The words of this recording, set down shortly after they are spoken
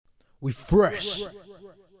We fresh.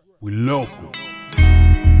 We local.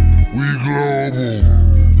 We global.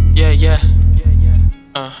 Yeah.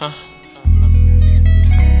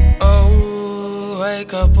 Oh,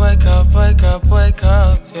 wake up,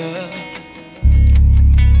 yeah.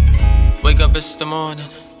 Wake up, it's the morning.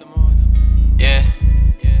 Yeah.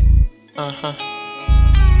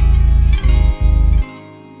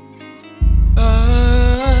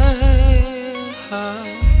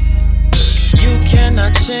 You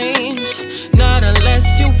cannot change, not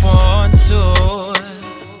unless you want to.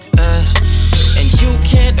 And you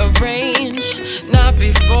can't arrange, not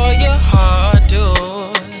before your heart do.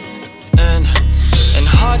 And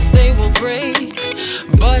hearts they will break,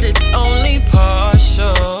 but it's only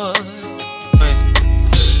partial.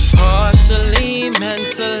 Partially,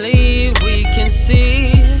 mentally, we can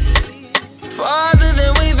see farther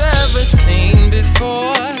than we've ever seen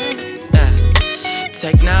before.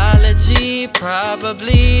 Technology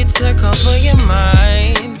probably took over your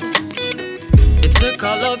mind. It took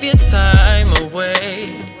all of your time away,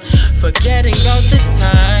 forgetting about the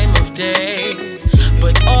time of day.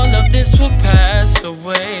 But all of this will pass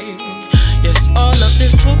away. Yes, all of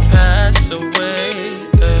this will pass away.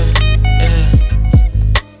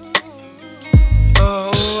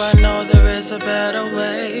 Oh, I know there is a better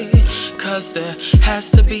way, 'cause there has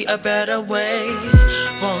to be a better way.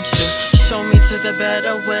 Won't you show me to the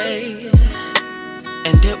better way?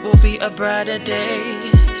 And it will be a brighter day.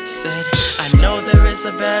 Said, I know there is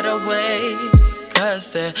a better way,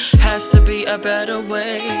 'cause there has to be a better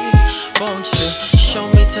way. Won't you show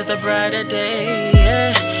me to the brighter day?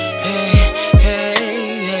 Yeah.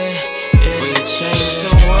 We change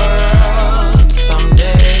the world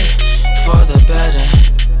someday for the better,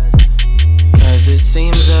 'cause it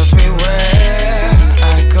seems everywhere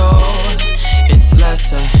I go, it's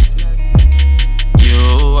lesser.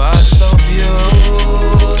 You are so beautiful.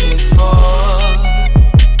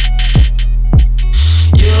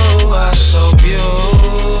 You are so beautiful.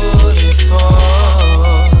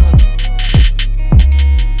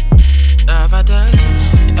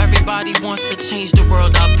 Everybody wants to change the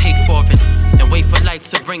world, I'll pay for it. And wait for life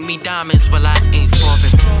to bring me diamonds, well I ain't for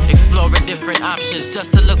it. Exploring different options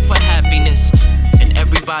just to look for happiness. And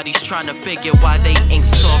everybody's trying to figure why they ain't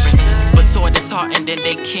soaring. But so disheartened and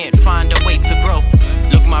they can't find a way to grow.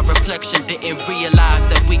 Look, my reflection didn't realize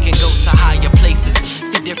that we can go to higher places.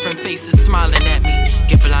 See different faces smiling at me.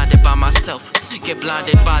 Get blinded by myself. Get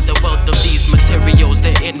blinded by the wealth of these materials.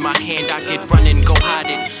 They're in my hand, I could run and go hide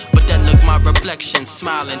it. But then look, my reflection,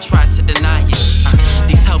 smile and try to deny it.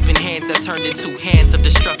 These helping hands have turned into hands of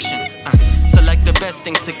destruction. Select the best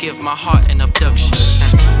thing to give my heart an abduction.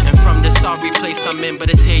 And from this sorry place I'm in, but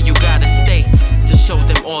it's here you gotta stay to show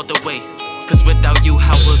them all the way. 'Cause without you,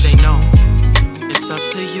 how will they know? It's up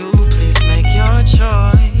to you, please make your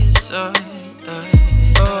choice.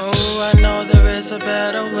 Oh, I know there is a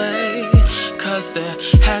better way, 'cause there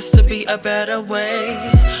has to be a better way.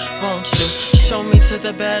 Won't you show me to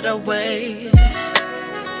the better way?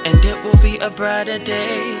 And it will be a brighter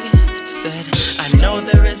day. Said, I know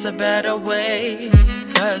there is a better way,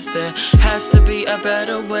 'cause there has to be a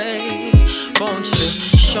better way. Won't you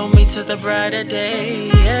show me to the brighter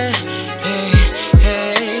day? Yeah.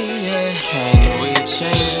 Can we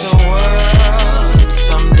change the world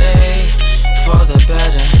someday for the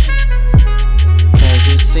better? 'Cause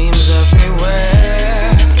it seems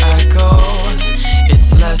everywhere I go,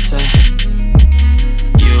 it's lesser.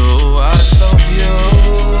 You are so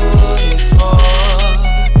beautiful.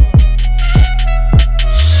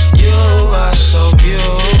 You are so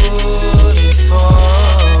beautiful.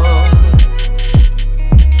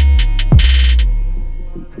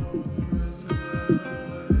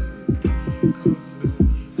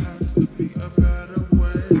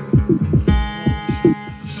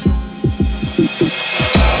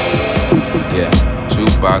 Yeah,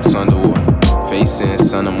 jukebox underwater. Face in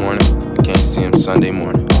Sunday morning. Can't see him Sunday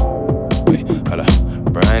morning. Wait, hold up.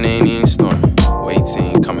 Brian ain't even storming. Wait till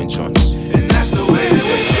he come and join us. And that's the way that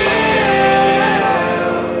we feel.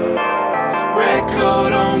 Red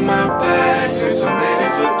coat on my back since I'm in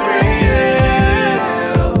it for 3 years.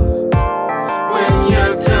 When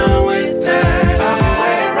you're done with that, I'll be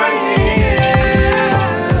waiting right here.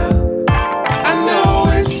 I know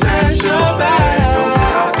it's at your back. Don't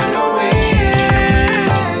get lost in the wind.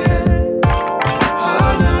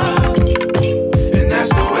 Oh no. And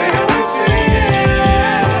that's the way that we feel.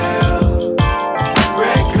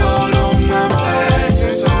 Red coat on my back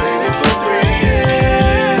since I'm in it for 3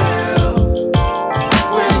 years.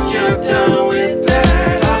 When you're done with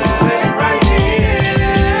that, I'll be waiting right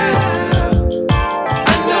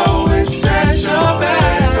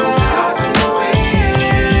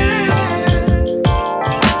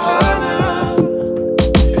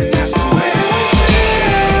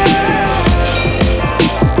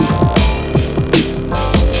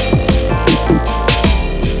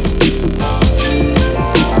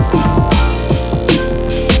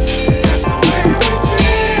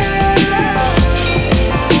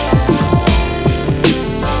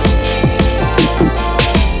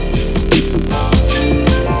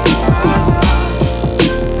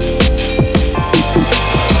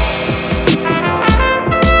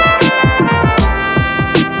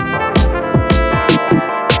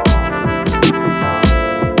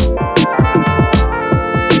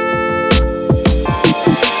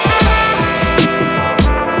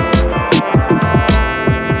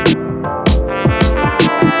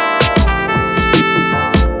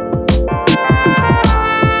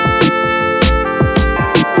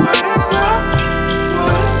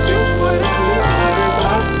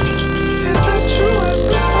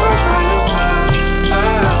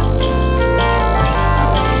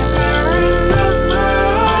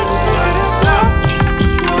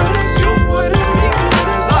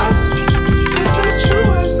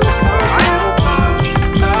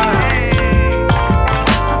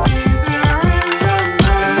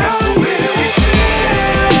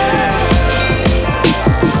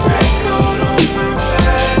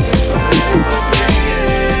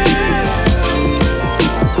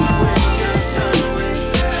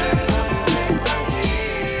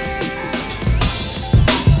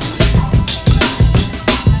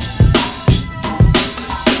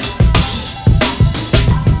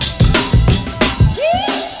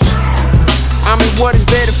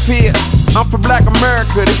I'm for Black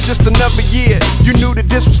America, it's just another year. You knew to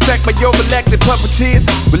disrespect my elected puppeteers,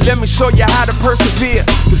 but let me show you how to persevere.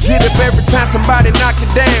 Just get up every time somebody knock you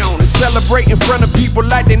down and celebrate in front of people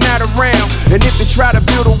like they not around. And if they try to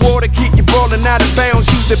build a wall to keep you ballin' out of bounds,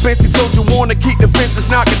 use the bench they told you wanna keep the fences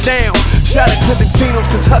knock it down. Shout out to the Tinos,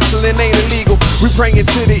 cause hustling ain't illegal. We praying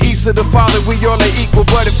to the east of the Father, we all are equal.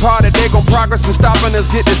 But if part of they gon' progress and stopping us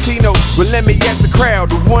get the C-notes. But let me ask the crowd,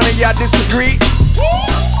 do one of y'all disagree?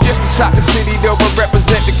 Just to chop the city though, I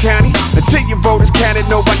represent the county. Until your voters counted,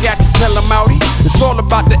 no, I got to tell them outie. It's all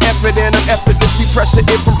about the effort and I'm effortlessly pressure.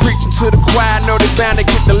 If I'm preaching to the choir, I know they bound to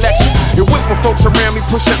get the lecture. And with my folks around me,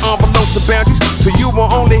 pushing envelopes and boundaries. So you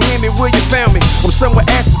won't only hear me, will you found me? I'm somewhere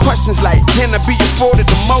asking questions like, can I be afforded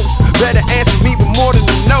the most? Better answer me with more than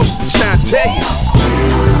a no. I'm trying to tell you.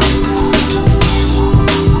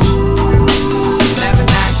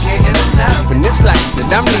 In this life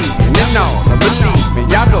that I'm leaving, and all I believe in.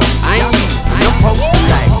 Y'all know I ain't leaving, I'm posted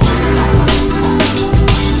like.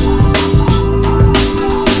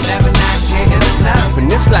 In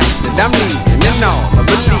this life that I'm leaving, and all I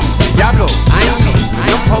believe in. Y'all know I ain't leaving,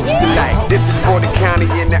 I'm posted like. This is for the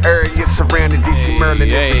county in the area surrounding DC,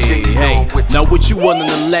 Maryland, and Virginia. Now what you willing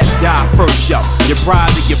to let die first, yo? Your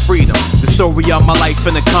pride and your freedom. The story of my life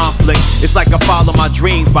in a conflict. It's like I follow my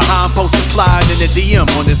dreams, but how I'm supposed to slide in the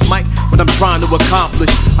DM on this mic what I'm trying to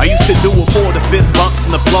accomplish. I used to do it for the fist bumps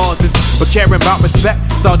and applauses, but caring about respect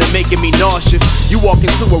started making me nauseous. You walk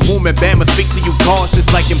into a room and Bama speak to you cautious,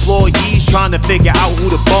 like employees trying to figure out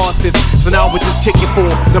who the boss is. So now we're just kicking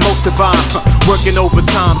for the most divine, working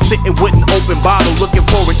overtime, sitting with an open bottle, looking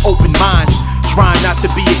for an open mind. Trying not to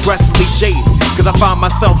be aggressively jaded, cause I find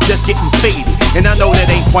myself just getting faded. And I know that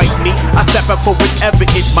ain't quite me, I step up for whatever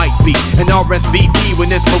it might be. An RSVP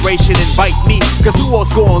when inspiration invite me, cause who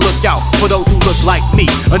else gonna look out for those who look like me?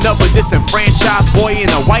 Another disenfranchised boy in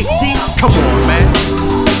a white tee? Come on, man.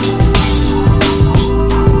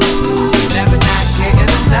 Never not getting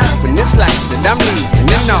enough. In this life that I'm leaving,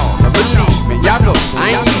 and all I believe in. Y'all know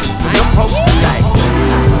I ain't leaving, I'm posted like.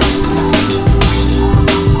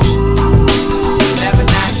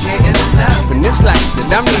 In this life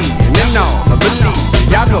that I'm leaving, and all I believe.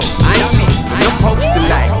 Y'all know I ain't leaving, I'm posted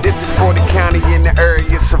like. This is for the county in the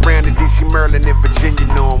area surrounding DC, Maryland, and Virginia.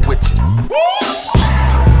 Know I'm with you.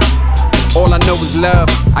 All I know is love.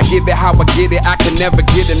 I give it how I get it, I can never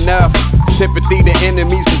get enough. Sympathy to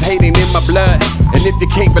enemies, cause hate ain't in my blood. And if you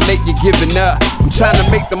can't relate, you're giving up. I'm trying to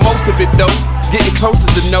make the most of it though. Getting closer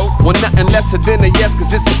to no, well nothing lesser than a yes,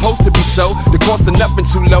 cause it's supposed to be so. The cost of nothing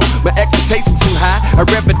too low, my expectations too high. I'd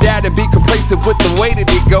rather die than be complacent with the way that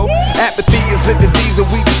it go. Apathy is a disease and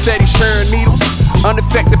we just steady sharing needles.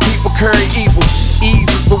 Unaffected people carry evil. Ease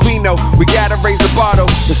is what we know, we gotta raise the bar though.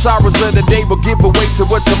 The sorrows of the day will give away to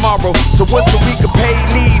what tomorrow. So what's so we can pay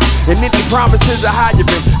leave? And empty promises are hiring,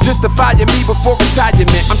 just to fire me before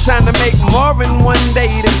retirement. I'm trying to make more in one day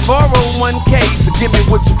than 401k. So give me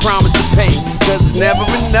what you promised to pay, cause it's never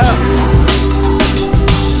enough.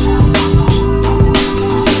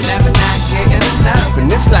 Never not getting enough. In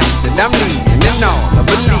this life that I'm leaving, and all I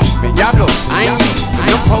believe in. Y'all know I ain't leaving,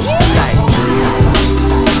 I'm posted like.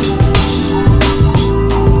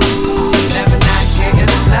 Never not getting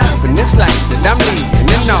enough. In this life that I'm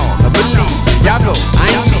leaving, and all I believe. Y'all know I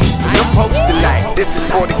ain't leaving, I'm posted like. This is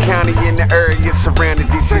for the county in the area surrounding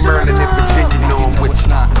DC, Maryland, and Virginia. Know I'm with you.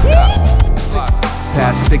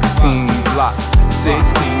 Past 16 blocks,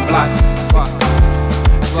 16 blocks,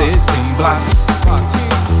 16 blocks,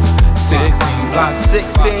 16 blocks,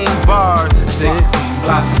 16 bars, 16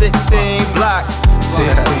 blocks, 16 blocks,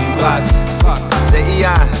 16 blocks,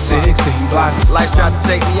 J.E.I. 16 blocks, Life tried to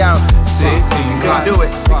take me out, 16 couldn't blocks, do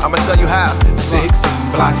it, I'ma show you how. 16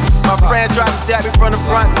 blocks. My friend tried to stab me from the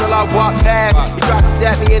front till I walked past. He tried to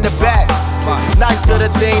stab me in the back. Nice to the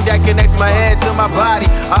thing that connects my head to my body.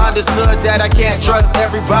 I understood that I can't trust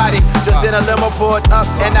everybody. Just in a limo pulled up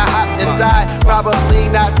and I hopped inside. Probably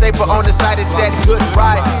not safer on the side, it said good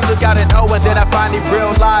ride. Took out an O and then I finally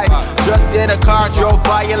realized. Just in a car, drove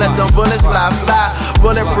by and let them bullets fly.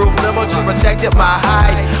 Bulletproof limo just protected my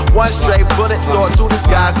hide. One straight bullet stored to this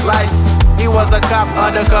guy's life. He was a cop,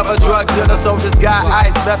 undercover drug dealer, so this guy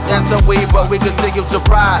ice left and some weed, but we continued to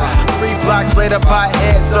ride. 3 blocks later, pot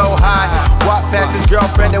head so high. Walked past his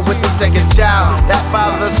girlfriend and with the second child. That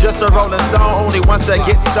father's just a rolling stone, only wants to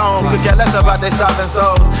get stoned. Could care less about their starving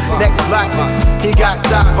souls. Next block, he got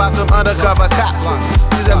stopped by some undercover cops.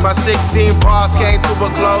 Just as my 16 bars came to a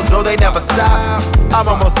close, no, they never stopped. I'm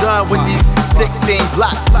almost done with these 16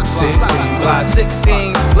 blocks. 16 blocks,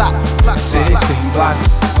 16 blocks, 16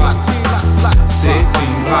 blocks, 16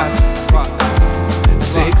 blocks,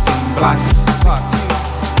 16 blocks,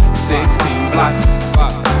 16 blocks.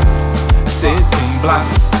 16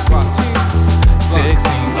 blocks.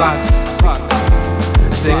 16 blocks.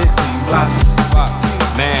 16 blocks.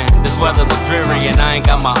 Man, this weather look dreary and I ain't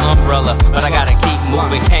got my umbrella, but I gotta keep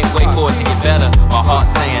moving, can't wait for it to get better. My heart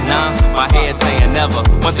saying nah, my head saying never.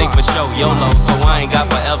 One thing for sure, YOLO, so I ain't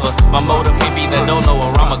got forever. My motive can't be the no-no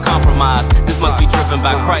or I'ma compromise. This must be driven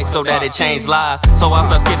by Christ so that it changed lives. So I'll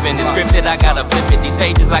start skipping the scripted, I gotta flip it. These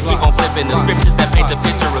pages I keep on flipping, the scriptures that paint the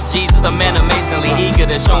picture of Jesus. A man amazingly eager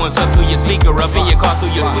to show himself through your speaker, up in your car,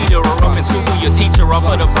 through your tweeter, or up in school through your teacher, all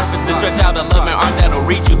for the purpose to stretch out a loving arm that'll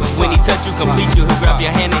reach you. When he touch you, complete you, he'll grab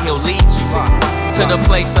your hand and he'll lead you to the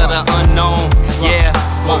place of the unknown. Yeah,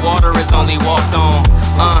 where water is only walked on.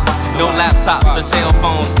 No laptops or cell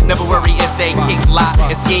phones. Never worry if they kick, lie,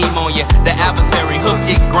 and scheme on you. The adversary hooks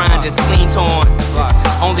get grinded, clean torn.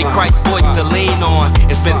 Only Christ's voice to lean on.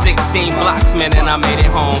 It's been 16 blocks, man, and I made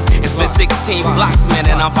it home. It's been 16 blocks, man,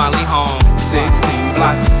 and I'm finally home. 16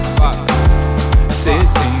 blocks.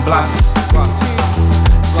 16 blocks.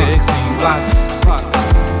 16 blocks.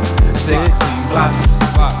 16 blocks.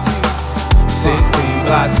 16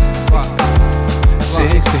 blocks.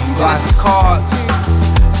 16 blocks. Called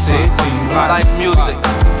 16 blocks. Life music.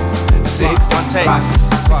 16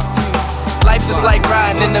 blocks. Life is like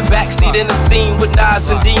riding in the backseat in the scene with Nas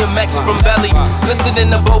and DMX from Belly. Listening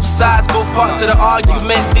to both sides, both parts of the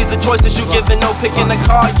argument. These the choices you giving, no picking the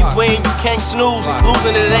car you win. You can't snooze,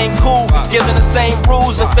 losing it ain't cool. Giving the same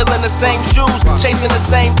rules and filling the same shoes. Chasing the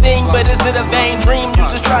same thing, but is it a vain dream? You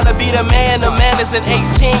just trying to be the man isn't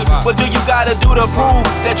 18. What do you gotta do to prove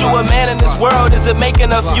that you a man in this world? Is it making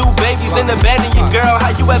a few babies and abandoning your girl?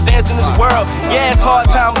 How you advance in this world? Yeah, it's hard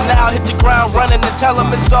times now. Hit the ground running and tell them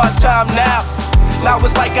it's our time now. Now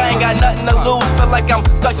it's like I ain't got nothing to lose. Feel like I'm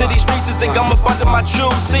stuck to these streets and think I'm up under my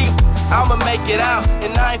shoes. See, I'ma make it out,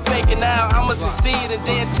 and I ain't faking out. I'ma succeed and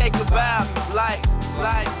then take a bow. Life,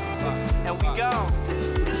 and we go.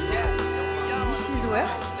 Yeah, This is where?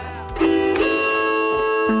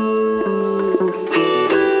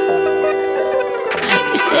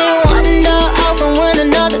 You say one door open when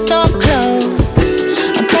another door closed.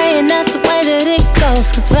 I'm praying that's the way that it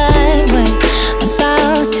goes. Cause right when I'm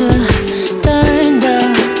about to turn the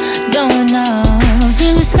doorknob,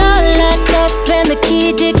 see what's all locked up and the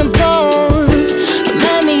key decomposed.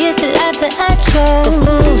 Remind me it's the life that I chose.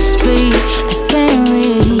 Full speed, I can't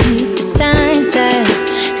read the signs that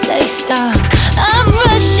say stop. I'm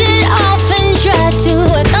rushing off and try to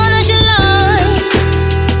acknowledge your line.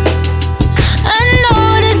 I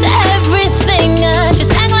notice everything, I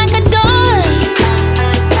just act like I don't.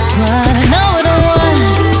 But I know what I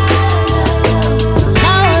want,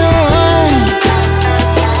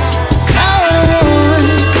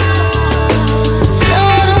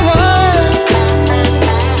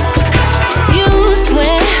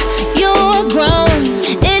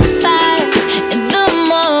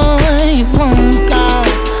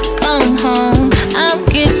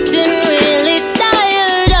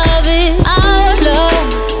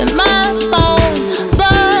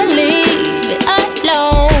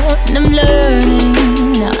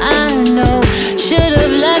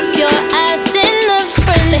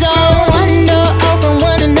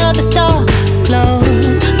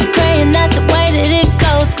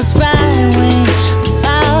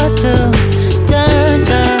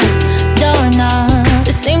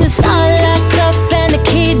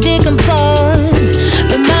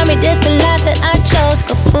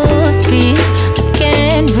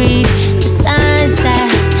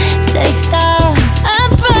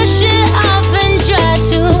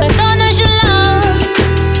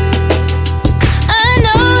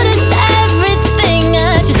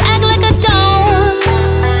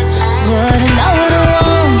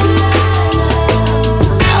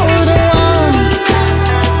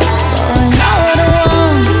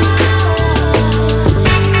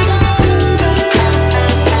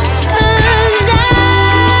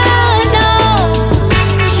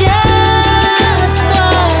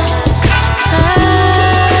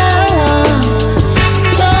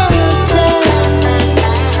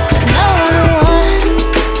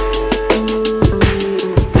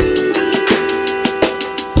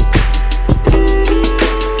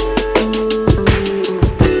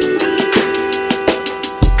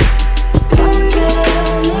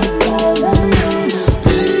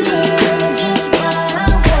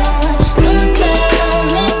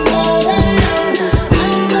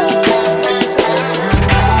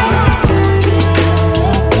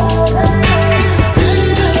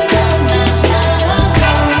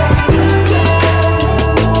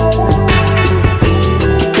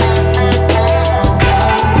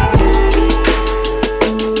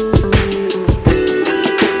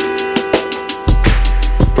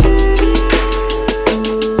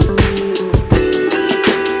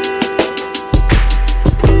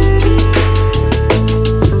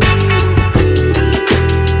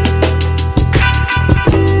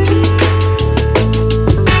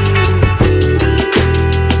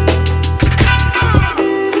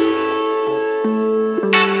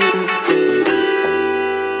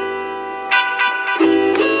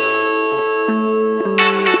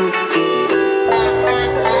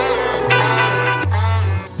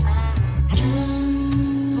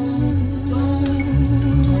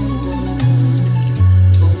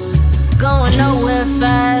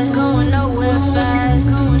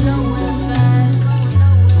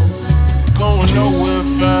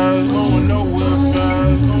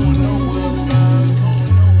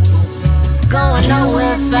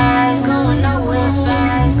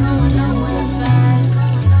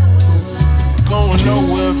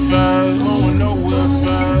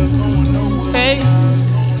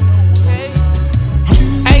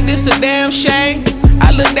 damn shame. I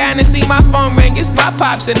look down and see my phone ring, it's my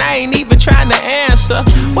pops and I ain't even trying to answer.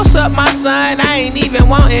 What's up my son, I ain't even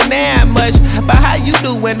wanting that much. But how you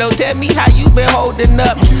doing though, tell me how you been holding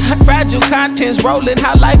up. Fragile contents rolling,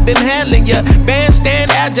 how life been handling ya. Bandstand,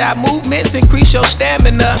 agile movements, increase your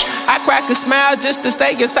stamina. I crack a smile just to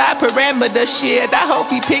stay inside parameter shit. I hope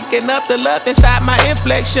he picking up the love inside my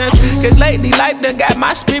inflections. Cause lately life done got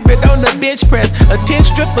my spirit on the bench press. A 10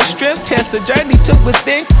 stripper strength test, a journey to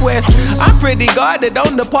within quest. I'm pretty guarded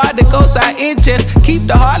on the particles I ingest. Keep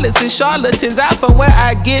the harlots and charlatans out from where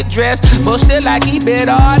I get dressed. But still I keep it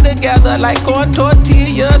all together like corn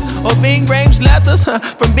tortillas or Bing Rames leathers.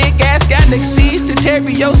 From big ass galaxies to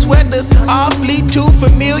Terrio sweaters. Awfully too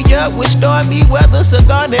familiar with stormy weather. So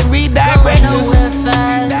gone and redirect us.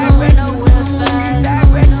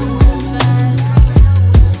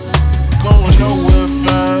 Going nowhere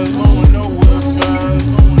fast, going nowhere fast,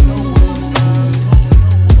 going nowhere fast.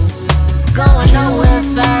 Going nowhere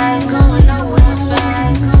fast, going nowhere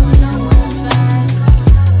fast, going nowhere fast.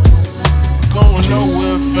 Going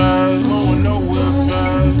nowhere fast, going nowhere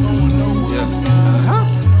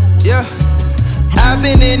fast. Yeah. I've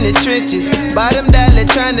been in the trenches, bottom dollar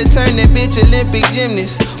trying to turn that bitch Olympic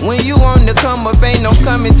gymnast. When you on the come up, ain't no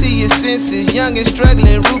coming to your senses. Young and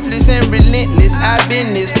struggling, ruthless and relentless. I've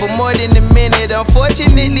been this for more than a minute.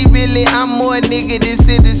 Unfortunately, really, I'm more nigga than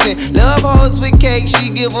citizen. Love hoes with cake, she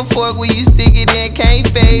give a fork when you stick it in. Can't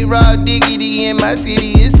fade, raw diggity in my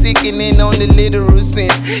city is sickening on the literal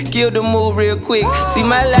sense. Kill the move real quick. See,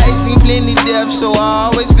 my life seen plenty death, so I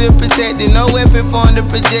always feel protected. No weapon form the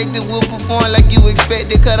projected will perform like you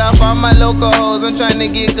expected. Cut off all my local hoes, I'm trying to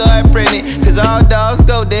get God pregnant. Cause all dogs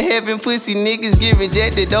go to heaven, pussy niggas get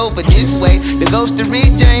rejected over this way. The ghost of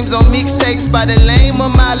Rick James on mixtapes by the lame a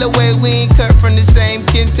mile away. We ain't cut from the same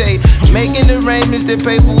kente. Making arrangements to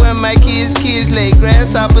pay for when my kids lay.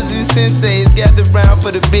 Grasshoppers and senseis gather round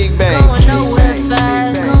for the big bang. Going nowhere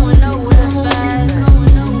fast, going nowhere fast,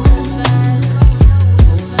 going nowhere fast.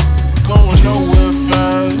 Going nowhere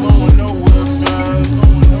fast, going nowhere fast,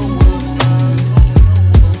 going nowhere fast.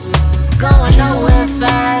 Going nowhere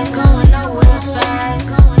fast, going nowhere fast,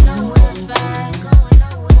 going nowhere fast,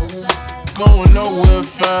 going nowhere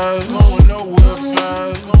fast, going nowhere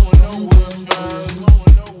fast, going nowhere fast,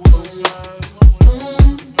 going nowhere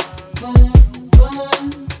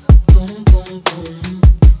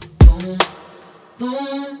fast.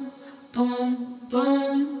 Boom, boom,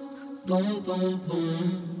 boom, boom, boom, boom,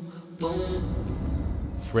 boom.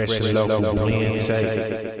 Fresh and local blend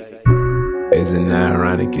tape. Isn't that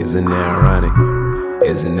ironic? Isn't that ironic?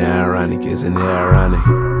 Isn't that ironic? Isn't that ironic?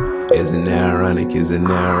 Isn't that ironic? Isn't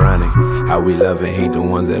that ironic? How we love and hate the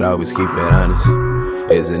ones that always keep it honest.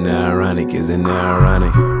 Isn't that ironic? Isn't that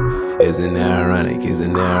ironic? Isn't that ironic?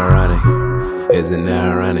 Isn't that ironic? Isn't that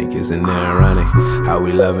ironic? Isn't that ironic? How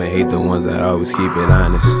we love and hate the ones that always keep it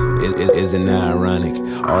honest. Isn't that ironic?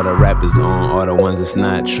 All the rappers on, all the ones that's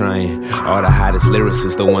not trying. All the hottest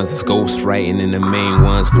lyricists, the ones that's ghostwriting. And the main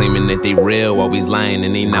ones claiming that they real, always lying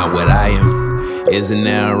and they not what I am. Isn't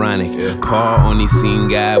that ironic? Paul only seen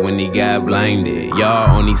God when he got blinded. Y'all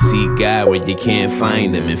only see God where you can't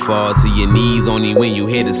find him. And fall to your knees only when you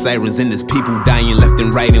hear the sirens. And there's people dying left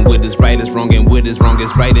and right. And what is right is wrong and what is wrong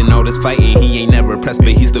is right. And all this fighting, he ain't never pressed, but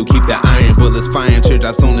he still keep the iron. Bullets firing,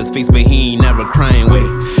 teardrops on his face, but he ain't never crying. Wait,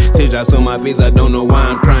 teardrops on my face, I don't know why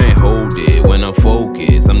I'm crying. Hold it, when I'm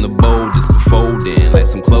focused, I'm the boldest. But folding like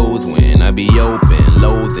some clothes when I be open.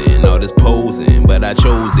 Loathing all this posing, but I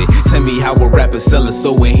chose it. Tell me how a rapper sell it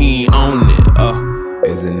so when he ain't own it.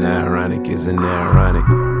 Isn't that ironic? Isn't that ironic?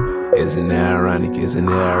 Isn't that ironic? Isn't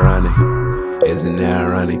that ironic? Isn't that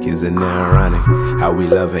ironic? Isn't that ironic? How we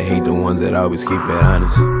love and hate the ones that always keep it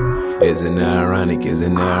honest. Isn't that ironic?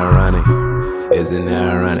 Isn't that ironic? Isn't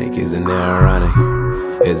that ironic? Isn't that ironic?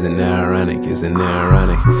 Isn't that ironic? Isn't that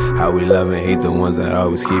ironic? How we love and hate the ones that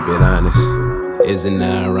always keep it honest. Isn't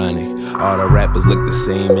that ironic? All the rappers look the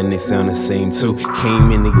same and they sound the same too.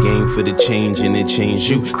 Came in the game for the change and it changed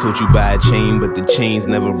you. Told you buy a chain but the chains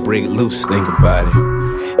never break loose. Think about it.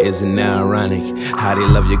 Isn't that ironic? How they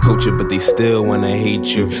love your culture but they still wanna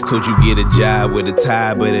hate you. Told you get a job with a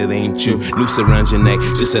tie but it ain't you. Noose around your neck,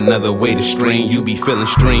 just another way to strain you. Be feeling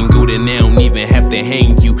strangled and they don't even have to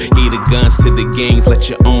hang you. Gave the guns to the gangs, let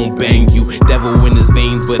your own bang you. Devil in his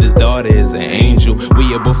veins but his daughter is an angel.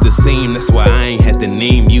 We are both the same, that's why I ain't had to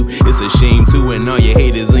name you. It's a shame too, and all your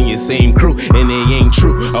haters in your same crew, and they ain't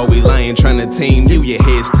true. Always lying, trying to tame you. Your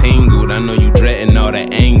hair's tangled. I know you dreading all the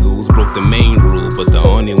angles. Broke the main rule, but the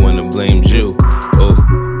only one to blame's you. Oh,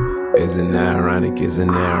 isn't that ironic? Isn't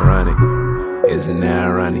that ironic? Isn't that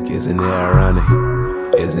ironic? Isn't that ironic?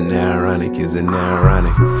 Isn't it ironic? Isn't it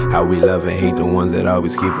ironic? How we love and hate the ones that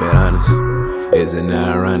always keep it honest. Isn't it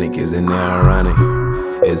ironic? Isn't it ironic?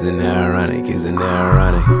 Isn't it ironic? Isn't it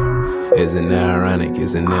ironic? Isn't it ironic?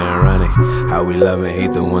 Isn't it ironic? How we love and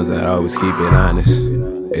hate the ones that always keep it honest.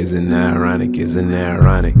 Isn't it ironic? Isn't it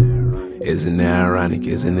ironic? Isn't it ironic?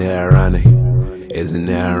 Isn't it ironic? Isn't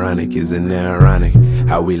it ironic? Isn't it ironic?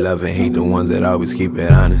 How we love and hate the ones that always keep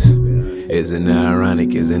it honest. Isn't it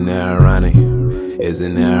ironic? Isn't it ironic?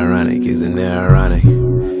 Isn't it ironic? Isn't it ironic?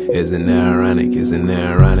 Isn't it ironic? Isn't it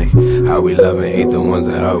ironic? How we love and hate the ones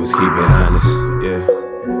that always keep it honest. Yeah,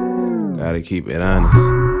 gotta keep it honest.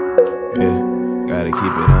 Yeah, gotta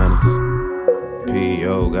keep it honest.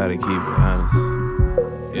 P.O. gotta keep it honest.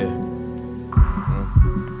 Yeah.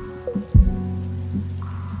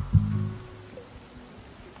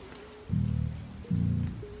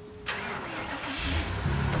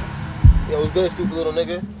 Yo, what's good, stupid little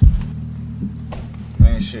nigga?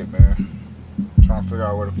 Man, shit, man. Trying to figure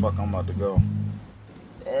out where the fuck I'm about to go.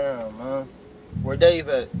 Damn, man. Where Dave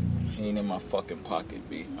at? He ain't in my fucking pocket,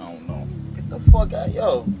 B. I don't know. Get the fuck out,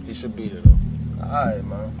 yo. He should be here, though. Alright,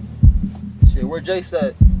 man. Shit, where Jace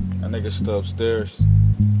at? That nigga still upstairs.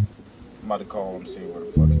 I'm about to call him, see what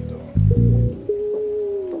the fuck he doing.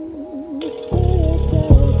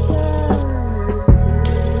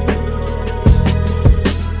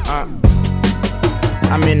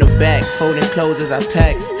 I'm in the back, folding clothes as I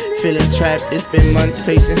pack. Feeling trapped, it's been months,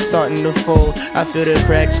 patience starting to fold. I feel the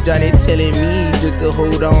cracks, Johnny telling me just to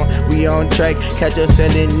hold on. We on track, catch a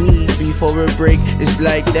felony before a break. It's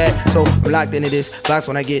like that, so I'm locked into this box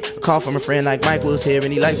when I get a call from a friend like Mike was here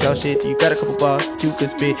and he likes y'all shit. You got a couple bars, you can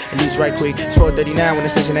spit, at least right quick. It's 4:39 when the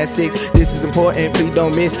session at 6. This is important, please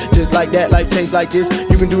don't miss. Just like that, life change like this.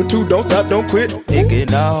 You can do it too, don't stop, don't quit. It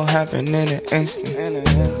could all happen in an instant.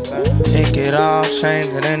 It could all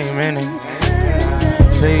change at any minute.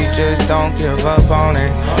 Please just don't give up on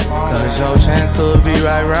it, cause your chance could be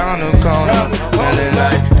right round the corner. Feeling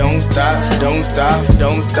like don't stop, don't stop,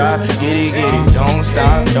 don't stop, get it, don't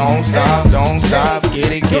stop, don't stop, don't stop,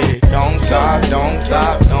 get it, don't stop, don't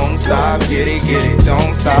stop, don't stop, get it,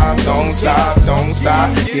 don't stop, don't stop, don't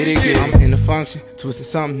stop, get it. I'm in the function, twisting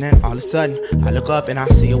something, then all of a sudden I look up and I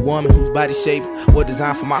see a woman whose body shape was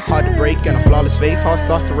designed for my heart to break, and a flawless face, heart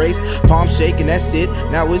starts to race, palm shaking, that's it.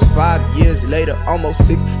 Now it's 5 years later, almost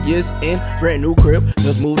 6 years in, brand new crib,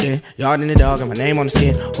 just moved in, yard in the dog, got my name on the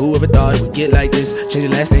skin. Whoever thought it would get like this? Change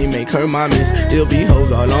the last name, make her my miss. There'll be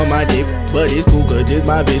hoes all on my dick, but it's cool cause this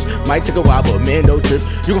my bitch. Might take a while, but man, don't trip.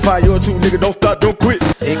 You can find your two, nigga, don't stop, don't quit.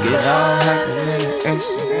 It could all happen in an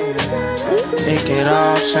instant. It could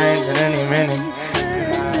all change at any minute.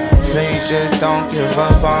 Please just don't give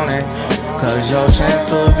up on it, cause your chance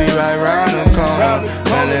could be right round the corner.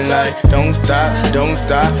 Feeling like don't stop, don't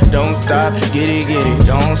stop, don't stop, get it,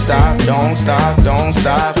 don't stop, don't stop, don't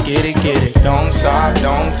stop, get it, don't stop,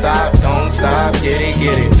 don't stop, don't stop, get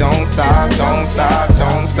it, don't stop, don't stop,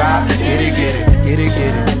 don't stop, get it, get it, get it,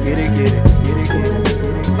 get it, get it.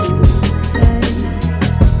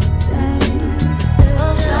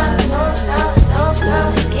 Don't stop, don't stop, don't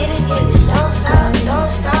stop, get it, don't stop,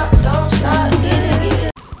 don't stop, don't stop, get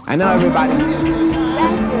it. I know everybody.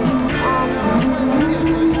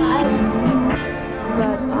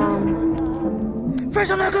 Fresh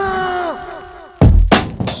on the go!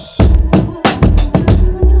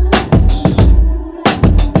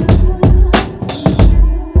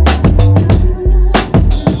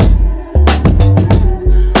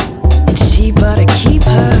 It's cheaper to keep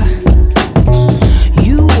her.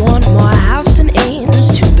 You want more house and ends.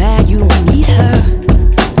 Too bad you don't need her.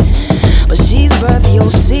 But she's birth, you'll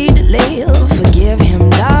see delay. Forgive him,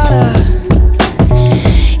 daughter.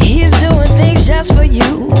 He's doing things just for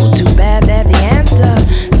you. Too bad that the answer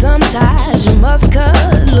sometimes you must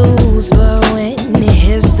cut loose. But when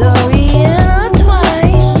history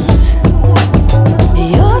intertwines,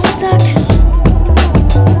 you're stuck.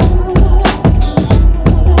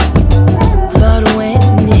 But when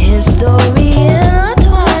history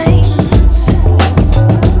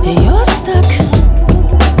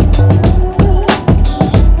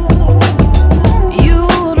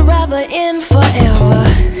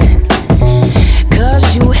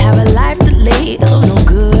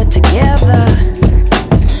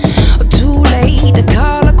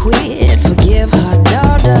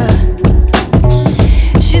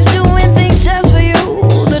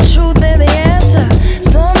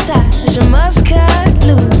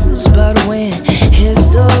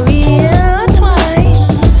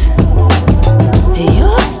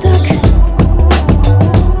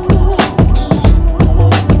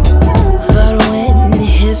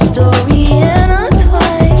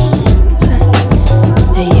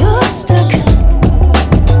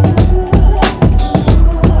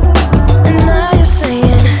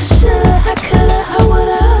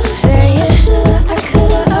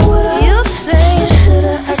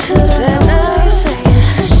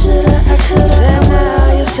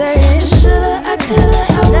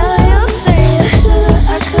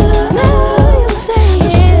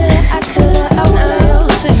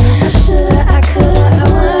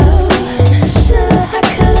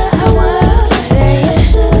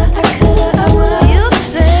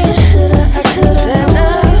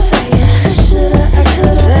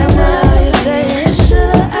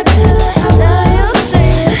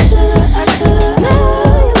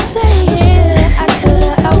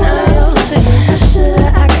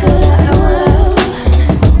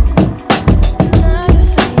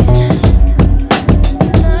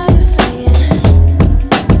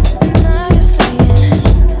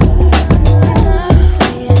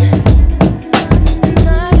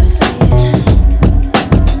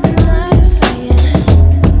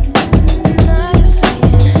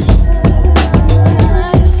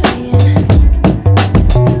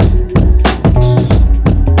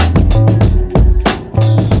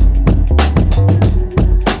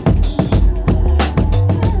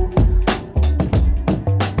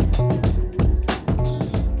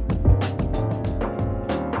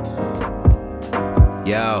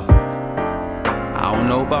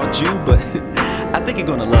you, but I think you're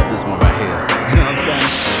gonna love this one right here. You know what I'm saying?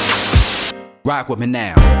 Rock with me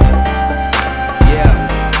now.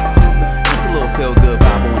 Yeah, just a little feel-good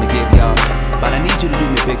vibe I wanna give y'all, but I need you to do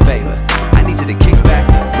me a big favor. I need you to kick back,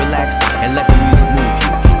 relax, and let the music move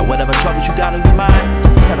you. And whatever troubles you got on your mind,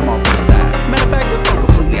 just set them off to the side. Matter of fact, just throw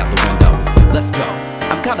completely out the window. Let's go.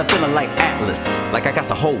 I'm kinda feeling like Atlas, like I got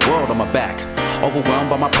the whole world on my back. Overwhelmed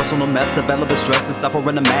by my personal mess, developing stress and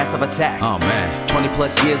suffering a massive attack. Oh man, 20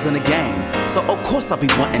 plus years in the game, so of course I'll be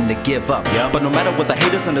wanting to give up. Yep. But no matter what the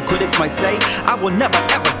haters and the critics might say, I will never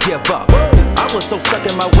ever give up. I was so stuck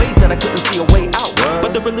in my ways that I couldn't see a way out.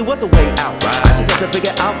 But there really was a way out. I just had to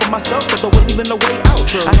figure out for myself that there was even a way out.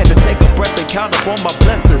 I had to take a breath and count up all my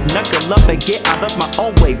blessings, knuckle up and get out of my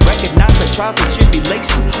own way. Recognize that trials and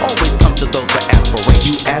tribulations always come to those with aspirations.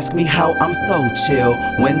 You ask me how I'm so chill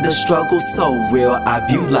when the struggle's so real. I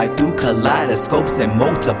view life through kaleidoscopes and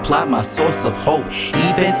multiply my source of hope.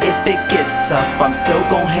 Even if it gets tough, I'm still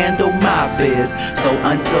gon' handle my biz. So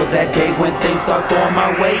until that day when things start going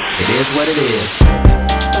my way, it is what it is.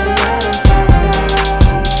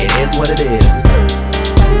 It is what it is.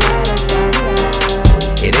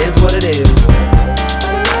 It is what it is.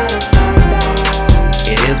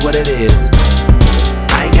 It is what it is.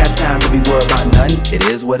 I ain't got time to be worried about nothing. It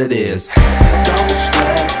is what it is. Don't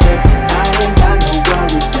stress it. I ain't got no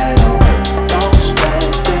worries at all. Don't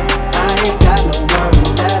stress it. I ain't got no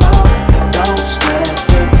worries at all. Don't stress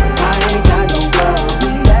it. I ain't got no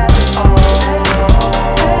worries at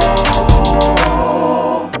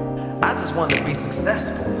all. I just want to be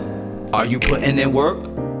successful. Are you putting in work?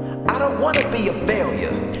 I don't want to be a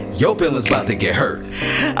failure. Your feelings about to get hurt.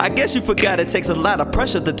 I guess you forgot it takes a lot of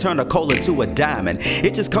pressure to turn a coal into a diamond.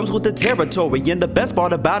 It just comes with the territory, and the best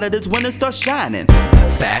part about it is when it starts shining.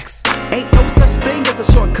 Facts. Ain't no such thing as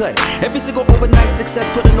a shortcut. Every single overnight success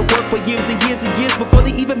put in the work for years and years and years before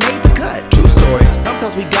they even made the cut. True story.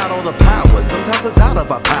 Sometimes we got all the power, sometimes it's out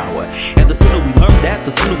of our power. And the sooner we learn that,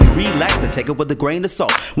 the sooner we relax and take it with a grain of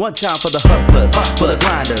salt. One time for the hustlers, for the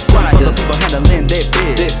grinders, for the people handling their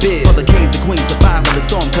biz. For the kings and queens surviving the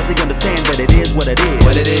storm, cause they understand that it is what it is.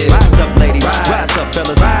 What it is. Rise up, ladies. Rise up,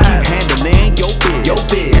 fellas. Keep handling your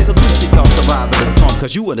biz. And salute to y'all surviving the storm,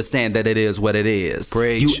 cause you understand that it is what it is.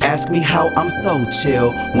 Preach. You ask me how I'm so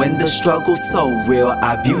chill when the struggle's so real.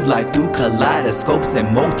 I view life through kaleidoscopes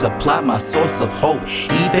and multiply my source of hope.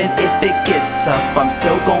 Even if it gets tough, I'm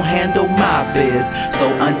still gon' handle my biz.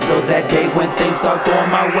 So until that day when things start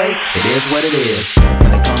going my way, it is what it is.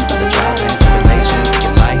 When it comes to the trials and tribulations in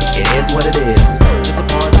your life, it is what it is. Just a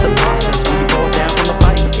part of the process when you go down from the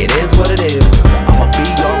fight. It is what it is. I'ma be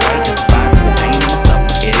alright and survive through the pain and the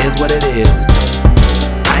suffering. It is what it is.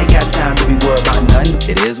 I ain't got time to be worried about nothing.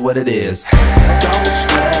 It is what it is. Don't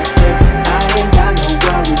stress it. I ain't got no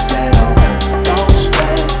worries at all. Don't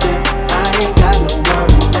stress it. I ain't got no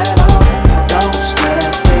worries at all. Don't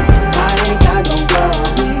stress it. I ain't got no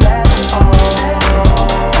worries at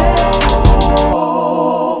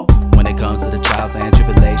all. When it comes to the trials and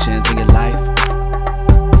tribulations in your life,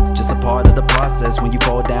 just a part of the process when you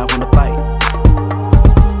fall down from the fight.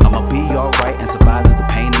 I'ma be alright and survive through the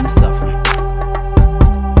pain and the suffering.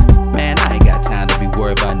 Man, I ain't got time to be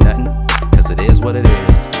worried about nothing, cause it is what it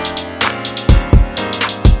is.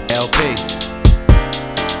 LP,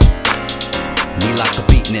 me like the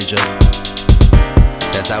beat ninja.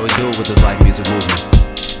 That's how we do it with this life music movement.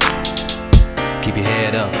 Keep your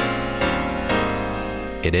head up.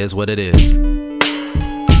 It is what it is.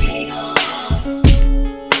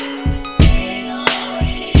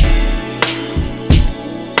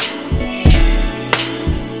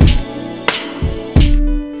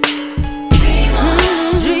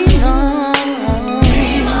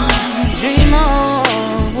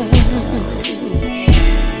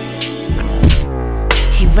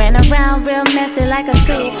 Real messy like a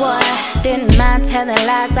street boy. Didn't mind telling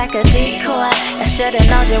lies like a decoy. I should've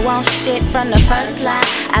known you won't shit from the first lie.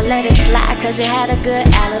 I let it slide cause you had a good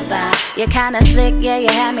alibi. You're kinda slick, yeah, you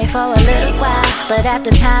had me for a little while. But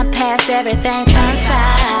after time passed, everything turned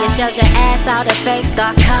foul. You showed your ass, all the fakes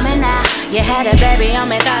start coming out. You had a baby on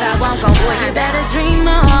me, thought I won't gon' find. You better dream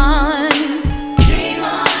on. Dream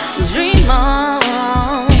on. Dream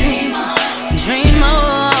on. Dream on. Dream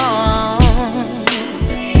on.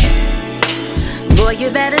 Boy, you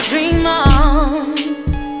better dream on.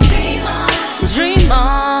 Dream on. Dream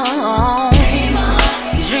on. Dream on.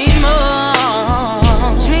 Dream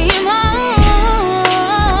on. Dream on.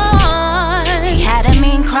 He had a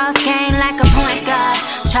mean cross game like a point guard.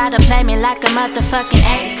 try to play me like a motherfucking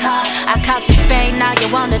ace card. I caught you spade, all you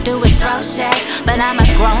wanna do is throw shade. But I'm a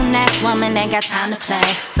grown ass woman, ain't got time to play.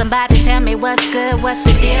 Somebody tell me what's good, what's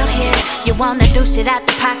the deal here? You wanna do shit out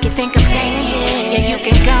the pocket, think I'm staying here. Yeah, you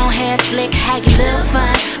can go ahead, slick, have your little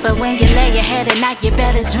fun. But when you lay your head at night, you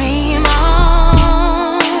better dream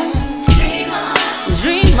on. Dream on.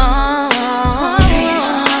 Dream on.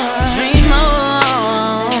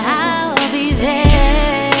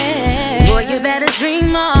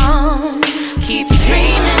 Dream on, keep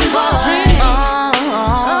dreaming, boy. Dream on,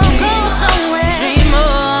 go somewhere. Dream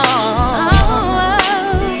on,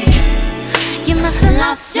 you must have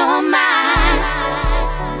lost your mind.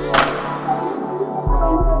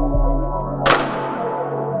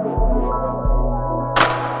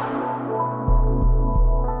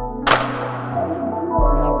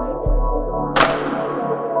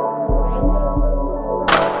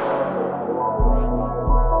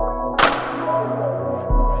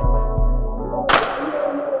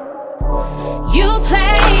 You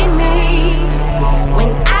played me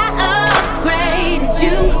when I upgraded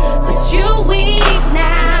you, but you weak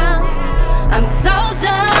now. I'm so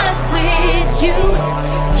done with you.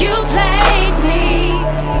 You played me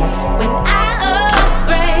when I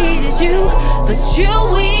upgraded you, but you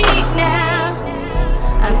weak now.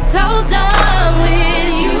 I'm so done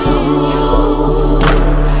with you.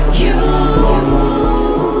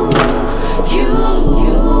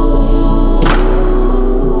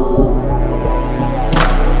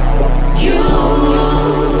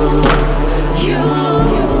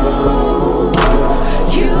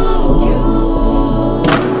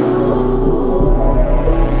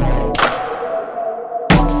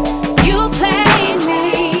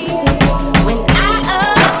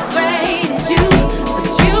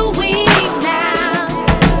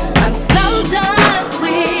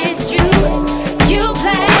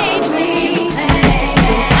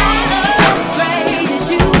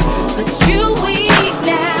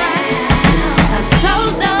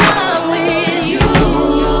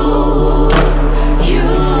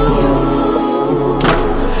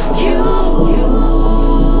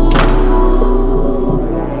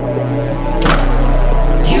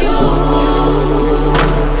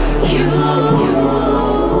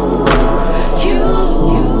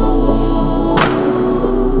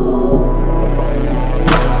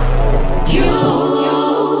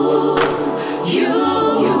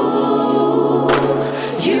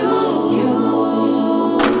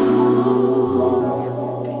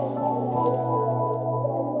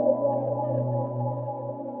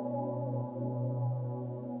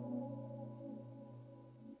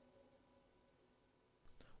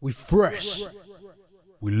 We fresh.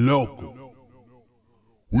 We local.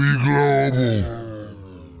 We global.